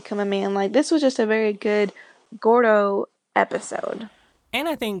for him to become a man. Like, this was just a very good Gordo episode. And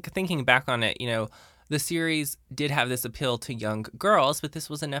I think thinking back on it, the series did have this appeal to young girls, but this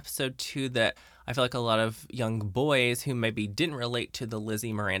was an episode too that I feel like a lot of young boys who maybe didn't relate to the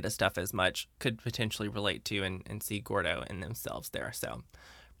Lizzie Miranda stuff as much could potentially relate to and see Gordo in themselves there. So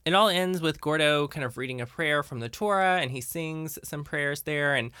it all ends with Gordo kind of reading a prayer from the Torah, and he sings some prayers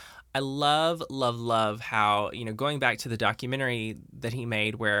there. And I love, love, love how, going back to the documentary that he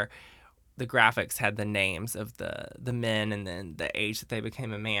made where the graphics had the names of the men and then the age that they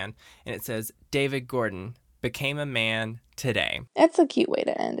became a man. And it says, David Gordon became a man today. That's a cute way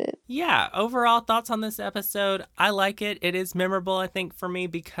to end it. Yeah. Overall thoughts on this episode. I like it. It is memorable, I think, for me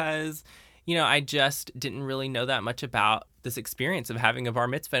because, I just didn't really know that much about this experience of having a bar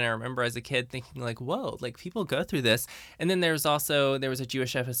mitzvah. And I remember as a kid thinking like, whoa, like people go through this. And then there was a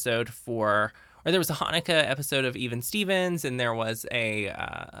Jewish episode there was a Hanukkah episode of Even Stevens, and there was a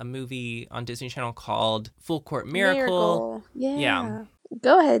movie on Disney Channel called Full Court Miracle. Yeah.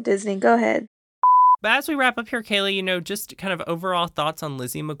 Go ahead, Disney. Go ahead. But as we wrap up here, Kaylee, just kind of overall thoughts on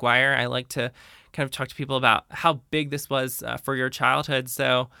Lizzie McGuire. I like to kind of talk to people about how big this was for your childhood.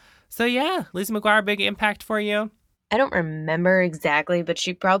 So yeah, Lizzie McGuire, big impact for you? I don't remember exactly, but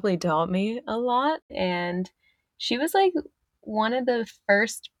she probably taught me a lot. And she was like one of the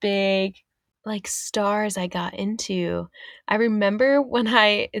first big stars I got into. I remember when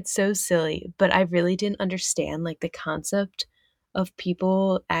it's so silly, but I really didn't understand the concept of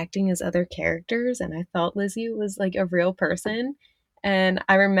people acting as other characters, and I thought Lizzie was a real person. And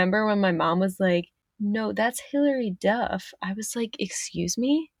I remember when my mom was like, no, that's Hilary Duff. I was like, excuse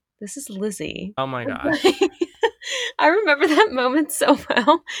me? This is Lizzie. Oh my gosh. I remember that moment so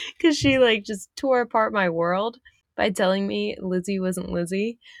well because she just tore apart my world by telling me Lizzie wasn't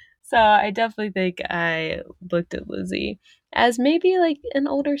Lizzie. So I definitely think I looked at Lizzie as maybe an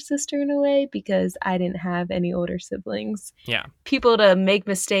older sister in a way because I didn't have any older siblings. Yeah. People to make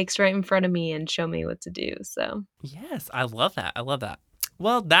mistakes right in front of me and show me what to do. So yes, I love that.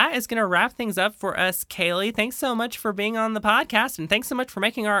 Well, that is going to wrap things up for us, Kaylee. Thanks so much for being on the podcast, and thanks so much for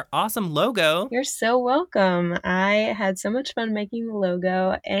making our awesome logo. You're so welcome. I had so much fun making the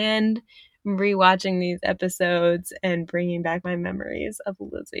logo and rewatching these episodes and bringing back my memories of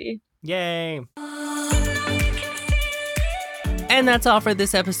Lizzie. Yay. And that's all for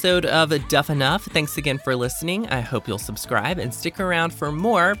this episode of Duff Enough. Thanks again for listening. I hope you'll subscribe and stick around for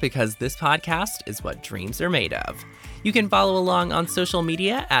more because this podcast is what dreams are made of. You can follow along on social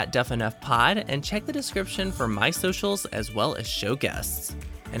media at Duff Enough Pod and check the description for my socials as well as show guests.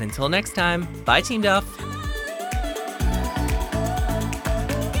 And until next time, bye Team Duff.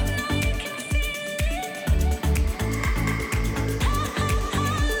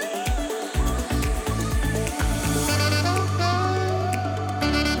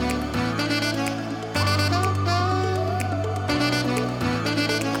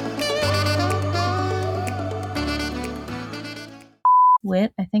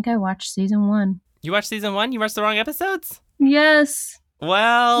 Wit, I think I watched season 1. You watched season 1? You watched the wrong episodes? Yes.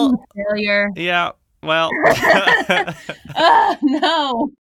 Well, failure. Yeah, well. No.